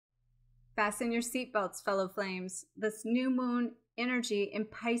Fasten your seatbelts, fellow flames. This new moon energy in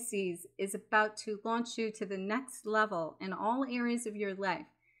Pisces is about to launch you to the next level in all areas of your life.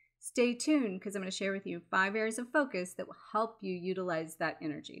 Stay tuned because I'm going to share with you 5 areas of focus that will help you utilize that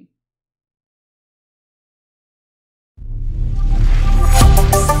energy.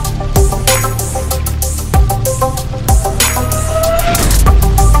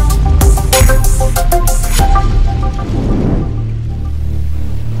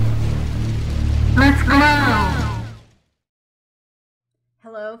 Let's go!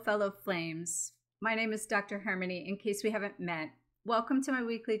 Hello, fellow flames. My name is Dr. Harmony. In case we haven't met, welcome to my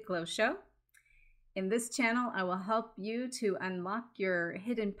weekly Glow Show. In this channel, I will help you to unlock your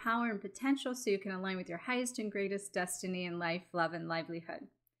hidden power and potential so you can align with your highest and greatest destiny in life, love, and livelihood.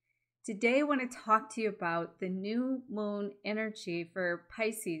 Today, I want to talk to you about the new moon energy for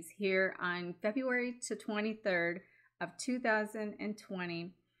Pisces here on February 23rd of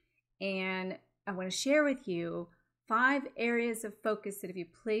 2020. And I want to share with you 5 areas of focus that if you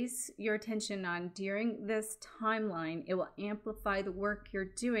place your attention on during this timeline, it will amplify the work you're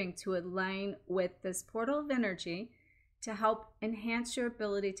doing to align with this portal of energy to help enhance your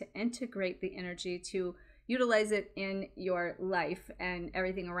ability to integrate the energy, to utilize it in your life and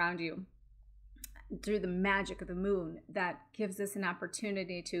everything around you through the magic of the moon that gives us an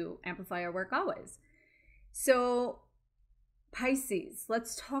opportunity to amplify our work always. So Pisces,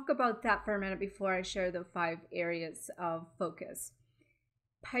 let's talk about that for a minute before I share the 5 areas of focus.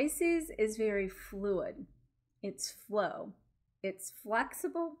 Pisces is very fluid. It's flow. It's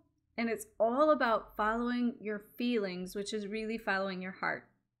flexible. And it's all about following your feelings, which is really following your heart.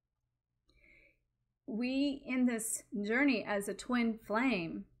 We, in this journey as a twin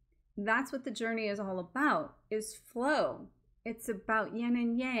flame, that's what the journey is all about, is flow. It's about yin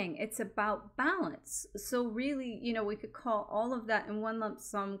and yang. It's about balance. So really, we could call all of that in one lump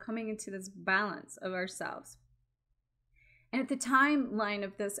sum coming into this balance of ourselves. And at the timeline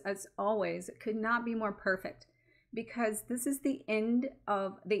of this, as always, it could not be more perfect because this is the end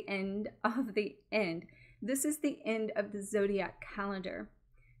of the end of the end. This is the end of the zodiac calendar.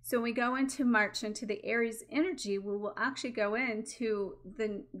 So when we go into March, into the Aries energy, we will actually go into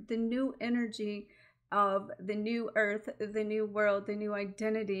the new energy of the new earth, the new world, the new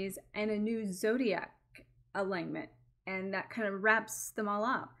identities, and a new zodiac alignment. And that kind of wraps them all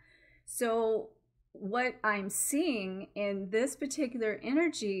up. So what I'm seeing in this particular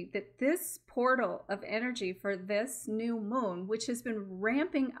energy, that this portal of energy for this new moon, which has been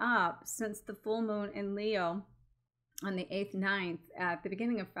ramping up since the full moon in Leo on the 8th, 9th at the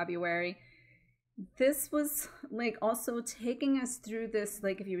beginning of February, this was like also taking us through this,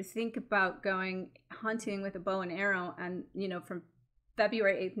 like if you think about going hunting with a bow and arrow and, from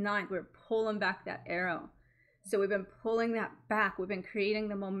February 8th, 9th, we're pulling back that arrow. So we've been pulling that back. We've been creating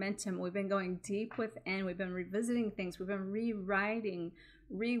the momentum. We've been going deep within. We've been revisiting things. We've been rewriting,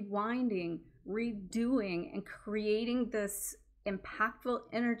 rewinding, redoing, and creating this impactful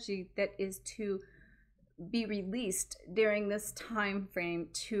energy that is to be released during this time frame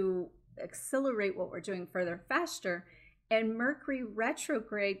to accelerate what we're doing further faster. And Mercury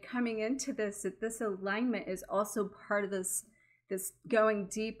retrograde coming into this alignment is also part of this going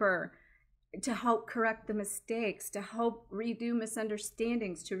deeper to help correct the mistakes, to help redo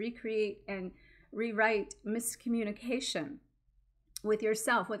misunderstandings, to recreate and rewrite miscommunication with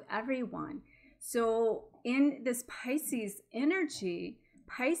yourself, with everyone. So in this Pisces energy,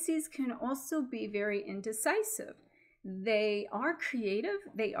 Pisces can also be very indecisive. They are creative,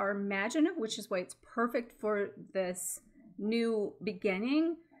 they are imaginative, which is why it's perfect for this new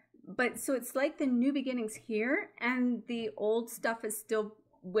beginning. But so it's like the new beginning's here and the old stuff is still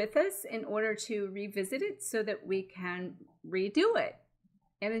with us in order to revisit it so that we can redo it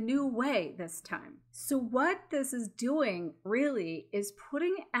in a new way this time. So what this is doing really is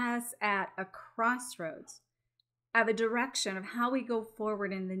putting us at a crossroads of a direction of how we go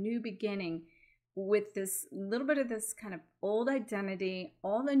forward in the new beginning, with this little bit of this kind of old identity,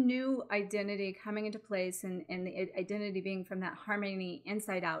 all the new identity coming into place, and the identity being from that harmony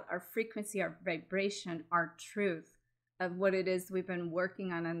inside out, our frequency, our vibration, our truth of what it is we've been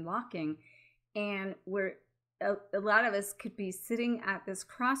working on unlocking. And we're a lot of us could be sitting at this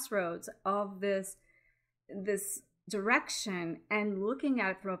crossroads of this direction and looking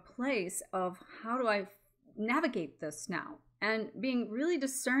at it from a place of how do I navigate this now? And being really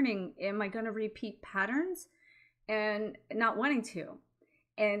discerning, am I going to repeat patterns and not wanting to?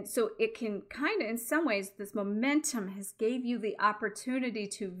 And so it can kind of, in some ways, this momentum has gave you the opportunity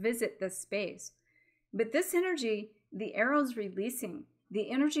to visit this space. But this energy, the arrow's releasing, the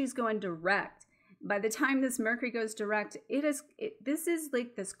energy is going direct. By the time this Mercury goes direct, this is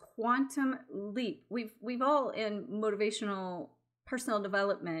like this quantum leap. We've all in motivational personal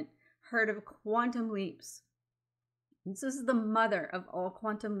development heard of quantum leaps. This is the mother of all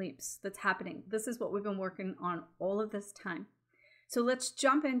quantum leaps that's happening. This is what we've been working on all of this time. So let's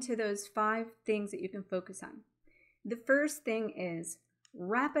jump into those 5 things that you can focus on. The first thing is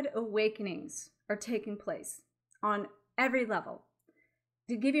rapid awakenings are taking place on every level.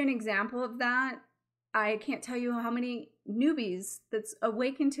 To give you an example of that, I can't tell you how many newbies that's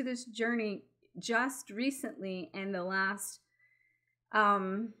awakened to this journey just recently in the last,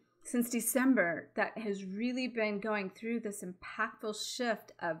 since December, that has really been going through this impactful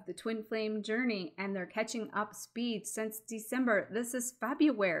shift of the twin flame journey, and they're catching up speed since December. This is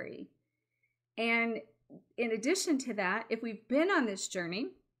February. And in addition to that, if we've been on this journey,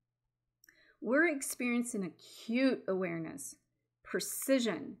 we're experiencing acute awareness,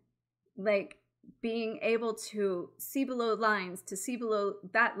 precision, like being able to see below lines, to see below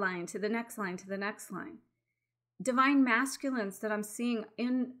that line, to the next line, to the next line. Divine masculines that I'm seeing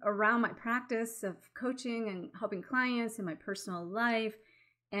in around my practice of coaching and helping clients in my personal life,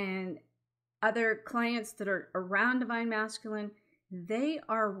 and other clients that are around divine masculine, they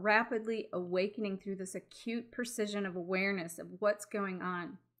are rapidly awakening through this acute precision of awareness of what's going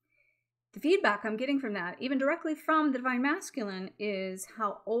on. The feedback I'm getting from that, even directly from the divine masculine, is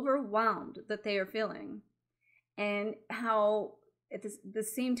how overwhelmed that they are feeling, and how at the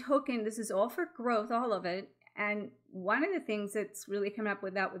same token, this is all for growth, all of it. And one of the things that's really coming up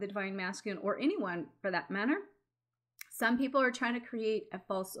with that with the divine masculine, or anyone for that matter, some people are trying to create a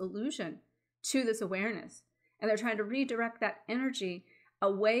false illusion to this awareness, and they're trying to redirect that energy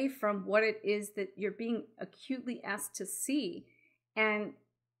away from what it is that you're being acutely asked to see. And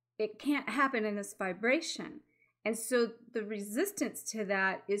it can't happen in this vibration. And so the resistance to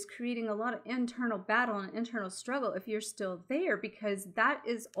that is creating a lot of internal battle and internal struggle if you're still there, because that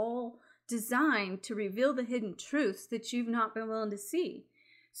is all designed to reveal the hidden truths that you've not been willing to see.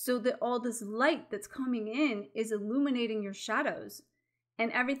 So that all this light that's coming in is illuminating your shadows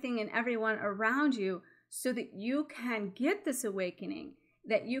and everything and everyone around you, so that you can get this awakening,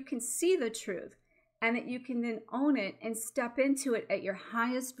 that you can see the truth, and that you can then own it and step into it at your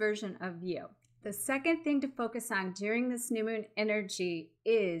highest version of you. The second thing to focus on during this new moon energy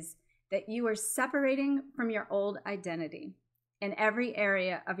is that you are separating from your old identity in every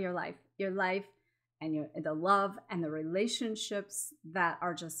area of your life and the love and the relationships that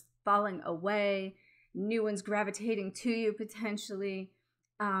are just falling away, new ones gravitating to you potentially.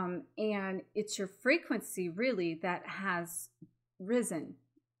 And it's your frequency really that has risen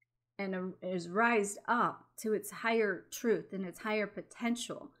and is rised up to its higher truth and its higher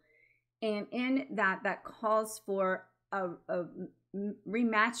potential. And in that calls for a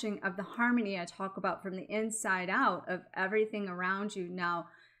rematching of the harmony I talk about from the inside out, of everything around you now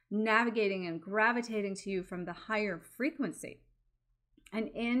navigating and gravitating to you from the higher frequency. And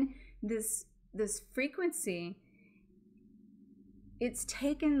in this frequency, it's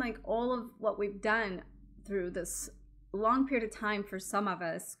taken like all of what we've done through this long period of time for some of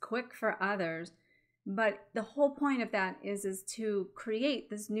us, quick for others. But the whole point of that is to create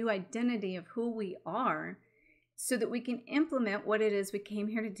this new identity of who we are, so that we can implement what it is we came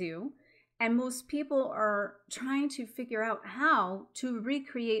here to do. And most people are trying to figure out how to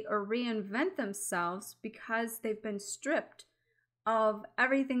recreate or reinvent themselves, because they've been stripped of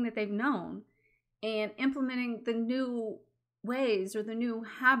everything that they've known, and implementing the new ways or the new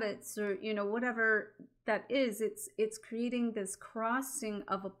habits, or whatever that is. It's creating this crossing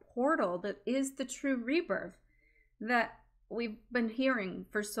of a portal that is the true rebirth that we've been hearing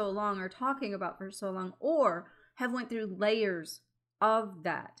for so long, or talking about for so long, or have went through layers of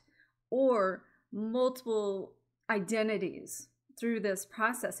that, or multiple identities through this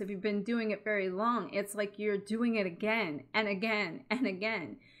process. If you've been doing it very long, it's like you're doing it again and again and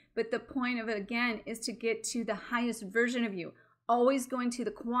again. But the point of it again is to get to the highest version of you, always going to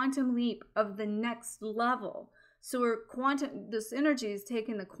the quantum leap of the next level. So this energy is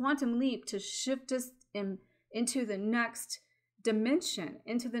taking the quantum leap to shift us into the next dimension,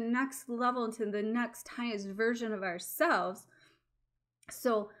 into the next level, into the next highest version of ourselves.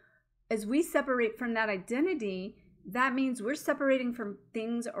 So as we separate from that identity, that means we're separating from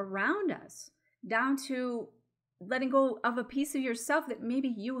things around us, down to letting go of a piece of yourself that maybe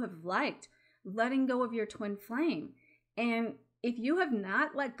you have liked, letting go of your twin flame. And if you have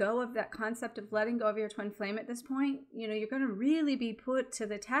not let go of that concept of letting go of your twin flame at this point, you're going to really be put to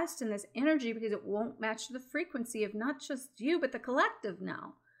the test in this energy, because it won't match the frequency of not just you, but the collective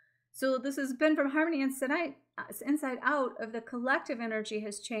now. So this has been from harmony inside out of the collective energy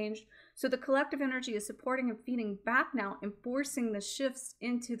has changed. So the collective energy is supporting and feeding back now and forcing the shifts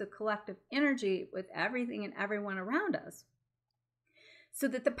into the collective energy with everything and everyone around us, so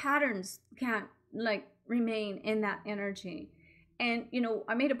that the patterns can't like remain in that energy. And,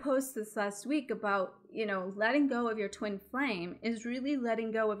 I made a post this last week about, letting go of your twin flame is really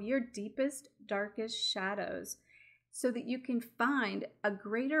letting go of your deepest, darkest shadows so that you can find a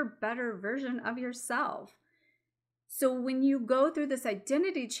greater, better version of yourself. So when you go through this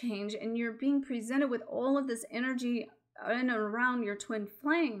identity change and you're being presented with all of this energy in and around your twin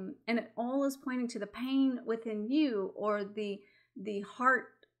flame, and it all is pointing to the pain within you or the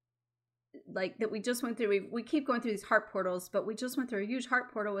heart, like that we just went through. We keep going through these heart portals, but we just went through a huge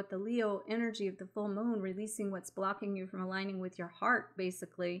heart portal with the Leo energy of the full moon, releasing what's blocking you from aligning with your heart,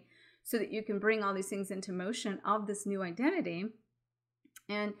 basically, so that you can bring all these things into motion of this new identity.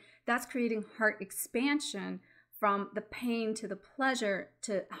 And that's creating heart expansion from the pain to the pleasure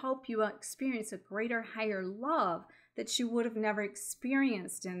to help you experience a greater, higher love that you would have never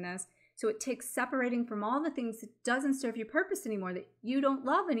experienced in this. So it takes separating from all the things that doesn't serve your purpose anymore, that you don't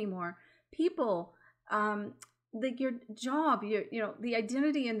love anymore. People, like your job, the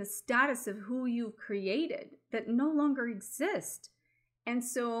identity and the status of who you've created that no longer exist. And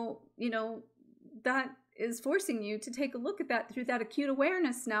so, that is forcing you to take a look at that through that acute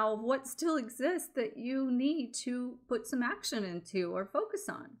awareness now of what still exists that you need to put some action into or focus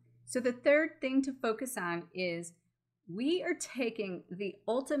on. So the third thing to focus on is we are taking the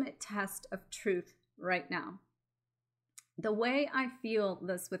ultimate test of truth right now. The way I feel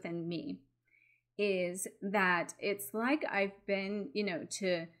this within me is that it's like I've been,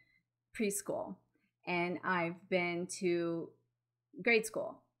 to preschool, and I've been to grade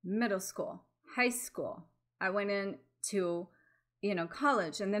school, middle school, high school. I went into,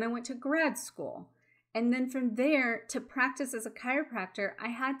 college, and then I went to grad school. And then from there, to practice as a chiropractor, I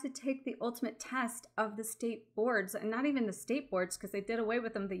had to take the ultimate test of the state boards, and not even the state boards because they did away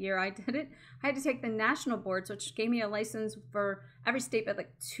with them the year I did it. I had to take the national boards, which gave me a license for every state but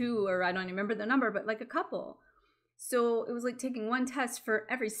like 2, or I don't even remember the number, but like a couple. So it was like taking one test for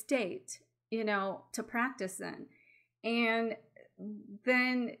every state, to practice in. And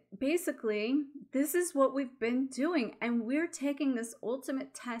then basically, this is what we've been doing, and we're taking this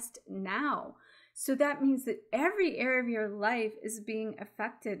ultimate test now. So that means that every area of your life is being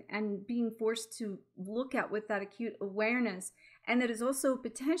affected and being forced to look at with that acute awareness. And that is also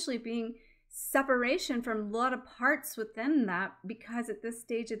potentially being separation from a lot of parts within that, because at this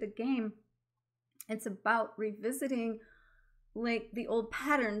stage of the game, it's about revisiting like the old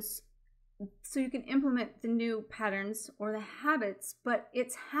patterns so you can implement the new patterns or the habits. But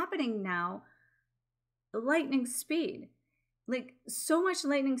it's happening now, lightning speed. Like so much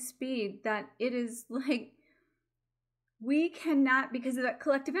lightning speed that it is like we cannot, because of that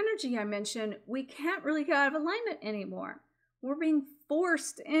collective energy I mentioned, we can't really get out of alignment anymore. We're being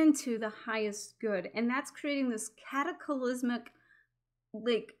forced into the highest good, and that's creating this cataclysmic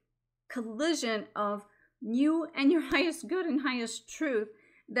like collision of you and your highest good and highest truth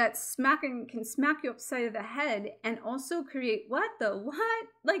that can smack you upside of the head, and also create what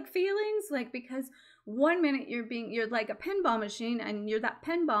like feelings, like, because 1 minute you're like a pinball machine, and you're that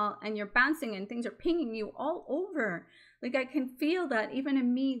pinball and you're bouncing and things are pinging you all over. Like I can feel that even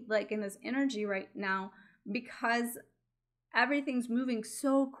in me, like in this energy right now, because everything's moving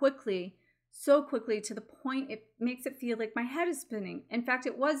so quickly to the point it makes it feel like my head is spinning. In fact,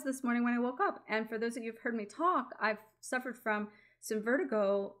 it was this morning when I woke up. And for those of you who've heard me talk, I've suffered from some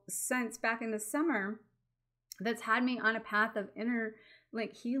vertigo since back in the summer that's had me on a path of inner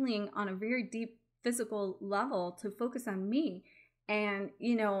like healing on a very deep physical level to focus on me. And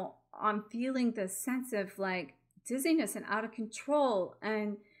I'm feeling this sense of like dizziness and out of control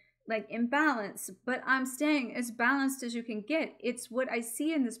and like imbalance, but I'm staying as balanced as you can get. It's what I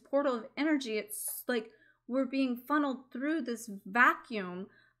see in this portal of energy. It's like we're being funneled through this vacuum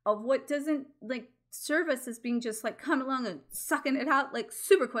of what doesn't like serve us as being just like coming along and sucking it out like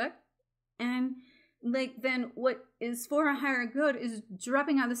super quick. And like then what is for a higher good is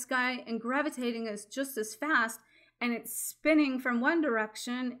dropping out of the sky and gravitating us just as fast, and it's spinning from one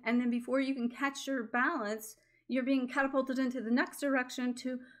direction, and then before you can catch your balance, you're being catapulted into the next direction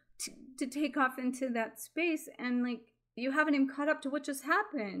to take off into that space, and like you haven't even caught up to what just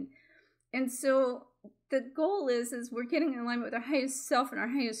happened. And so the goal is we're getting in alignment with our highest self and our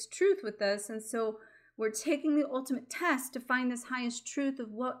highest truth with this. And so we're taking the ultimate test to find this highest truth of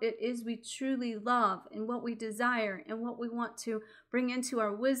what it is we truly love and what we desire and what we want to bring into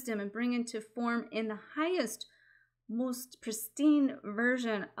our wisdom and bring into form in the highest, most pristine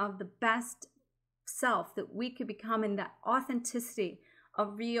version of the best self that we could become, in that authenticity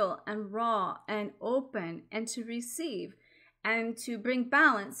of real and raw and open, and to receive and to bring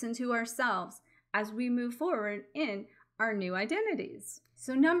balance into ourselves as we move forward in our new identities.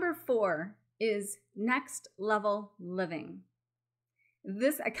 So number 4 is next level living.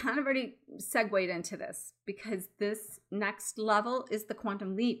 This, I kind of already segued into this, because this next level is the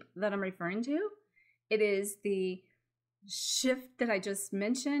quantum leap that I'm referring to. It is the shift that I just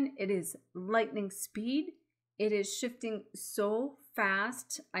mentioned. It is lightning speed. It is shifting so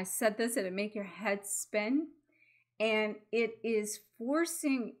fast. I said this, it'll make your head spin. And it is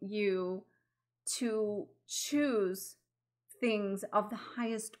forcing you to choose things of the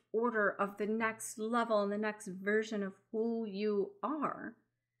highest order, of the next level and the next version of who you are,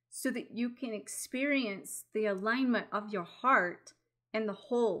 so that you can experience the alignment of your heart and the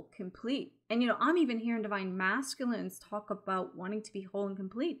whole complete. And I'm even hearing divine masculines talk about wanting to be whole and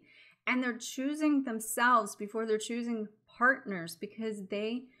complete, and they're choosing themselves before they're choosing partners, because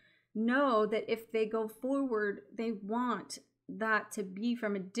they know that if they go forward, they want that to be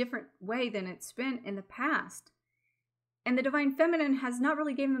from a different way than it's been in the past. And the divine feminine has not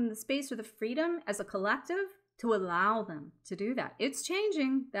really given them the space or the freedom as a collective to allow them to do that. It's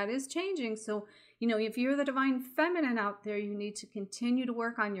changing. That is changing. So, if you're the divine feminine out there, you need to continue to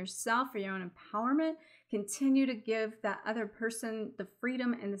work on yourself for your own empowerment. Continue to give that other person the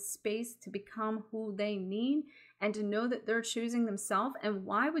freedom and the space to become who they need, and to know that they're choosing themselves. And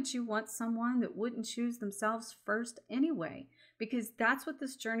why would you want someone that wouldn't choose themselves first anyway? Because that's what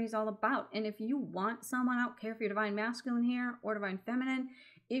this journey is all about. And if you want someone, I don't care if you're divine masculine here or divine feminine,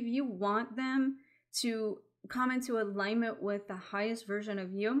 if you want them to come into alignment with the highest version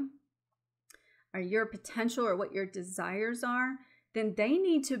of you, or your potential, or what your desires are, then they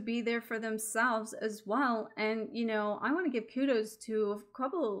need to be there for themselves as well. And, I want to give kudos to a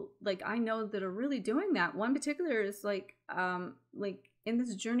couple, I know, that are really doing that. One particular is in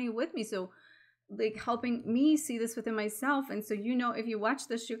this journey with me. So helping me see this within myself. And so, if you watch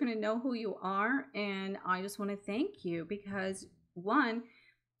this, you're going to know who you are. And I just want to thank you, because 1,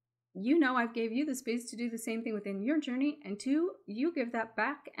 I've gave you the space to do the same thing within your journey, and 2, you give that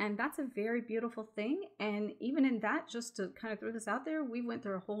back, and that's a very beautiful thing. And even in that, just to kind of throw this out there, we went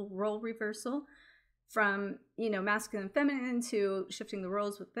through a whole role reversal from, masculine and feminine, to shifting the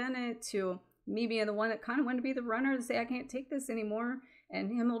roles within it, to me being the one that kind of wanted to be the runner, to say, I can't take this anymore, and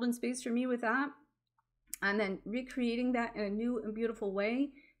him holding space for me with that, and then recreating that in a new and beautiful way.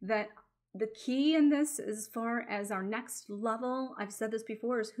 That the key in this, as far as our next level, I've said this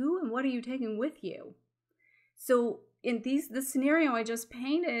before, is who and what are you taking with you? So in this scenario I just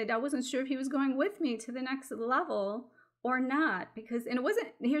painted, I wasn't sure if he was going with me to the next level or not, because, and it wasn't,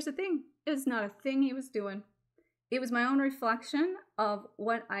 here's the thing, it was not a thing he was doing. It was my own reflection of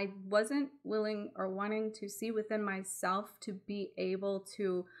what I wasn't willing or wanting to see within myself, to be able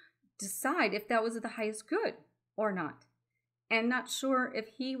to decide if that was the highest good or not. And not sure if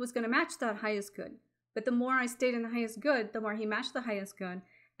he was going to match that highest good. But the more I stayed in the highest good, the more he matched the highest good.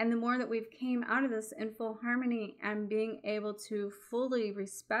 And the more that we've came out of this in full harmony, and being able to fully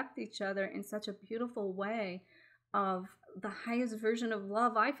respect each other in such a beautiful way, of the highest version of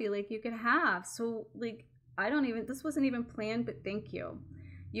love I feel like you could have. So this wasn't even planned, but thank you.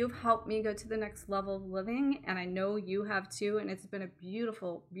 You've helped me go to the next level of living, and I know you have too. And it's been a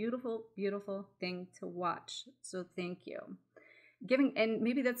beautiful, beautiful, beautiful thing to watch. So thank you. Giving, and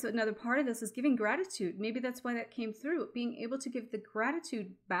maybe that's another part of this, is giving gratitude. Maybe that's why that came through, being able to give the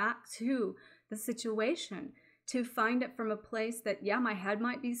gratitude back to the situation, to find it from a place that, my head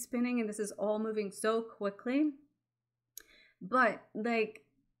might be spinning and this is all moving so quickly, but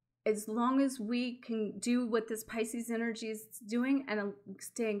as long as we can do what this Pisces energy is doing, and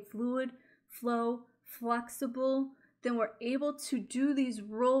staying fluid, flow, flexible, then we're able to do these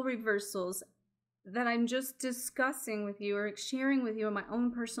role reversals that I'm just discussing with you, or sharing with you in my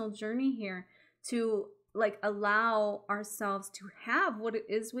own personal journey here, to allow ourselves to have what it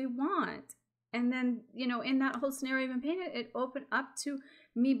is we want. And then, in that whole scenario even painted, it opened up to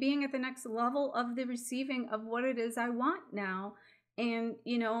me being at the next level of the receiving of what it is I want now. And,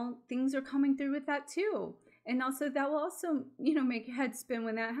 things are coming through with that too. And also that will also, make your head spin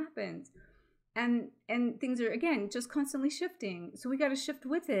when that happens. And things are, again, just constantly shifting. So we got to shift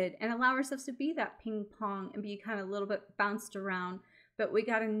with it and allow ourselves to be that ping pong and be kind of a little bit bounced around. But we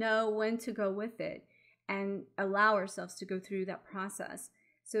got to know when to go with it and allow ourselves to go through that process.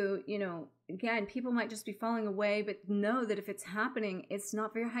 So, again, people might just be falling away, but know that if it's happening, it's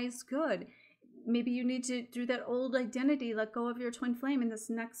not for your highest good. Maybe you need to, through that old identity, let go of your twin flame in this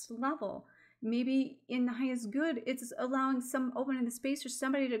next level. Maybe in the highest good, it's allowing opening the space for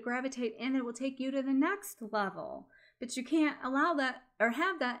somebody to gravitate in that will take you to the next level. but you can't allow that or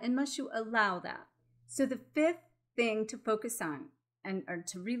have that unless you allow that. So the fifth thing to focus on or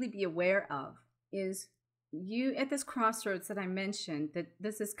to really be aware of is you at this crossroads that I mentioned, that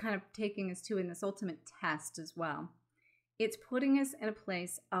this is kind of taking us to in this ultimate test as well. It's putting us in a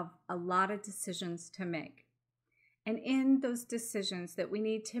place of a lot of decisions to make. And in those decisions that we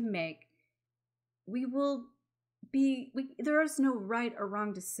need to make, there is no right or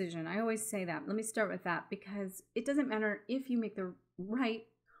wrong decision. I always say that. Let me start with that, because it doesn't matter if you make the right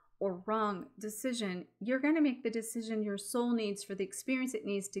or wrong decision. You're going to make the decision your soul needs for the experience it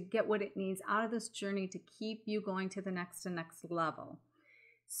needs to get what it needs out of this journey to keep you going to the next and next level.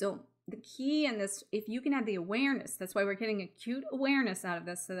 So the key in this, if you can have the awareness, that's why we're getting acute awareness out of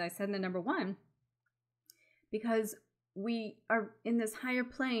this, that I said in the number one, because we are in this higher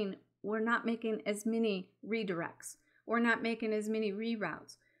plane, we're not making as many redirects. We're not making as many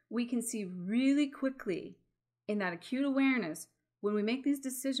reroutes. We can see really quickly in that acute awareness, when we make these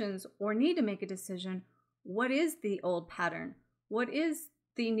decisions or need to make a decision, what is the old pattern? What is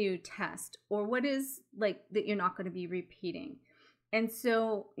the new test? Or what is like that you're not going to be repeating? And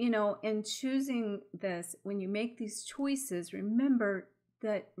so, in choosing this, when you make these choices, remember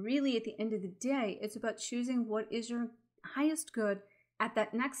that really at the end of the day, it's about choosing what is your highest good at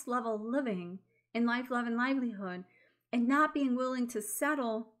that next level of living in life, love, and livelihood, and not being willing to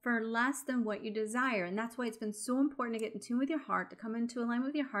settle for less than what you desire. And that's why it's been so important to get in tune with your heart, to come into alignment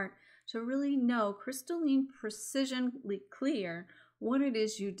with your heart, to really know crystalline, precisionally clear what it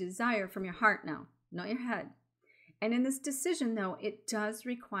is you desire from your heart now, not your head. And in this decision, though, it does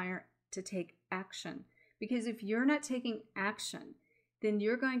require to take action. Because if you're not taking action, then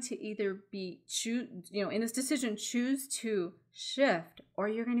you're going to either in this decision, choose to shift, or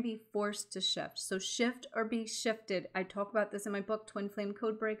you're going to be forced to shift. So shift or be shifted. I talk about this in my book, Twin Flame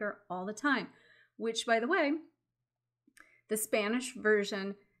Codebreaker, all the time, which, by the way, the Spanish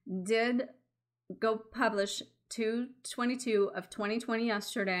version did go publish 2/22 of 2020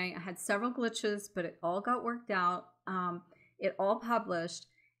 yesterday. I had several glitches, but it all got worked out. It all published,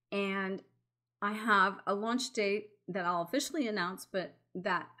 and I have a launch date that I'll officially announce, but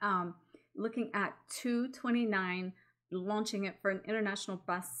that looking at 2/29, launching it for an international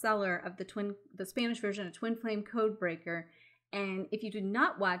bestseller of the Spanish version of Twin Flame Codebreaker. And if you did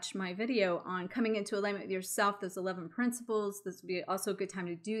not watch my video on coming into alignment with yourself, those 11 principles, this would be also a good time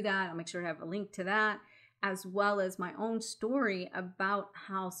to do that. I'll make sure to have a link to that, as well as my own story about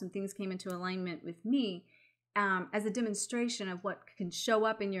how some things came into alignment with me as a demonstration of what can show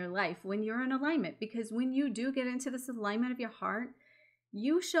up in your life when you're in alignment. Because when you do get into this alignment of your heart,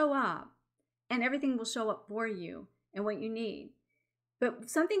 you show up and everything will show up for you and what you need. But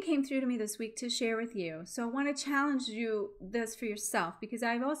something came through to me this week to share with you. So I want to challenge you this for yourself, because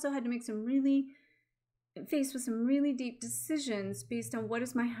I've also had to make faced with some really deep decisions based on what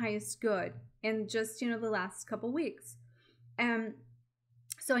is my highest good in just, the last couple weeks.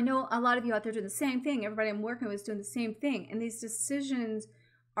 So I know a lot of you out there do the same thing. Everybody I'm working with is doing the same thing. And these decisions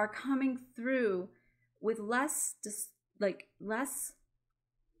are coming through with less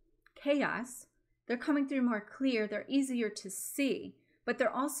chaos. They're coming through more clear. They're easier to see. But they're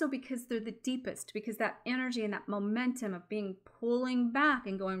also, because they're the deepest, because that energy and that momentum of being pulling back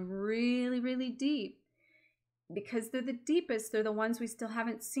and going really, really deep, because they're the deepest, they're the ones we still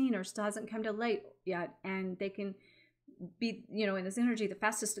haven't seen or still hasn't come to light yet. And they can be, in this energy, the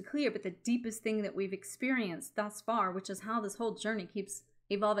fastest to clear, but the deepest thing that we've experienced thus far, which is how this whole journey keeps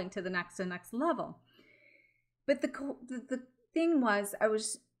evolving to the next and next level. But the thing was, I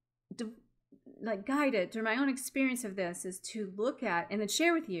was guided through my own experience of this, is to look at and then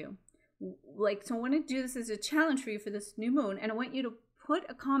share with you. So I want to do this as a challenge for you for this new moon, and I want you to put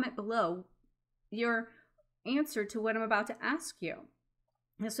a comment below your answer to what I'm about to ask you.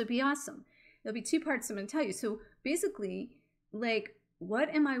 This would be awesome. There'll be two parts I'm going to tell you. So basically, what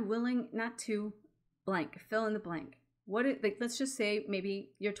am I willing not to blank? Fill in the blank. Let's just say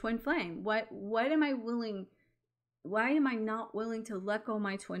maybe your twin flame. What am I willing? Why am I not willing to let go of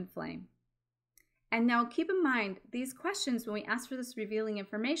my twin flame? And now keep in mind, these questions, when we ask for this revealing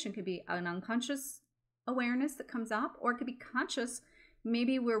information, could be an unconscious awareness that comes up, or it could be conscious.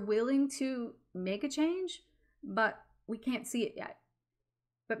 Maybe we're willing to make a change, but we can't see it yet.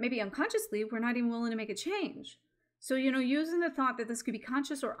 But maybe unconsciously, we're not even willing to make a change. So, using the thought that this could be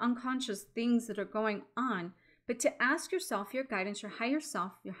conscious or unconscious things that are going on, but to ask yourself, your guidance, your higher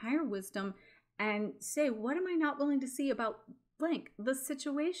self, your higher wisdom, and say, what am I not willing to see about blank, the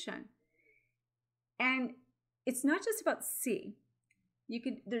situation? And it's not just about see.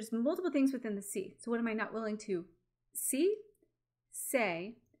 There's multiple things within the see. So what am I not willing to see,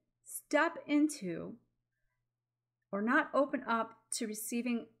 say, step into, or not open up to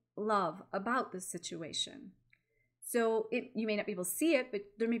receiving love about the situation. So you may not be able to see it, but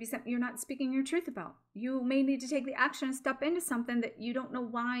there may be something you're not speaking your truth about. You may need to take the action and step into something that you don't know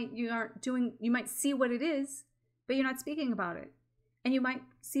why you aren't doing. You might see what it is, but you're not speaking about it. And you might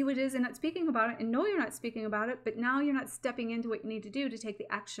see what it is and not speaking about it and know you're not speaking about it, but now you're not stepping into what you need to do to take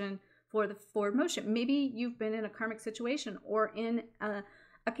the action for the forward motion. Maybe you've been in a karmic situation or in a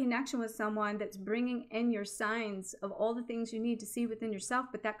connection with someone that's bringing in your signs of all the things you need to see within yourself,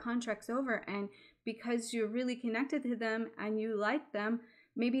 but that contract's over. And because you're really connected to them and you like them,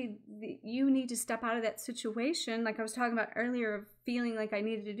 maybe you need to step out of that situation, like I was talking about earlier, of feeling like I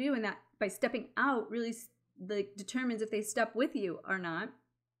needed to do, and that by stepping out really determines if they step with you or not.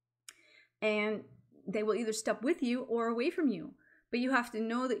 And they will either step with you or away from you. But you have to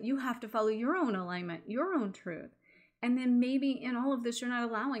know that you have to follow your own alignment, your own truth. And then maybe in all of this, you're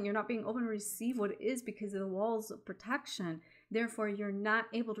not being open to receive what it is because of the walls of protection. Therefore, you're not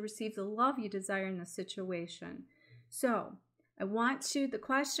able to receive the love you desire in the situation. So the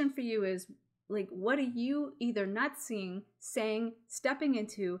question for you is, like, what are you either not seeing, saying, stepping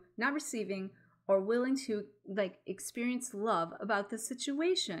into, not receiving, or willing to like experience love about the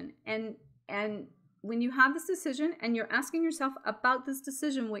situation? And when you have this decision and you're asking yourself about this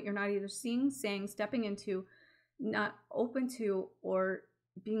decision, what you're not either seeing, saying, stepping into, not open to, or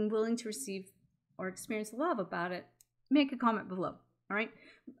being willing to receive or experience love about it, make a comment below. All right.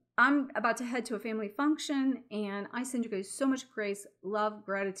 I'm about to head to a family function, and I send you guys so much grace, love,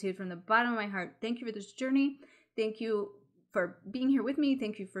 gratitude from the bottom of my heart. Thank you for this journey. Thank you for being here with me.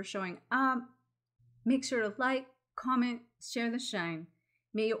 Thank you for showing up. Make sure to like, comment, share the shine.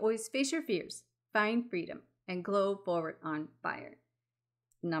 May you always face your fears, find freedom, and glow forward on fire.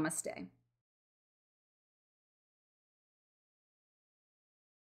 Namaste.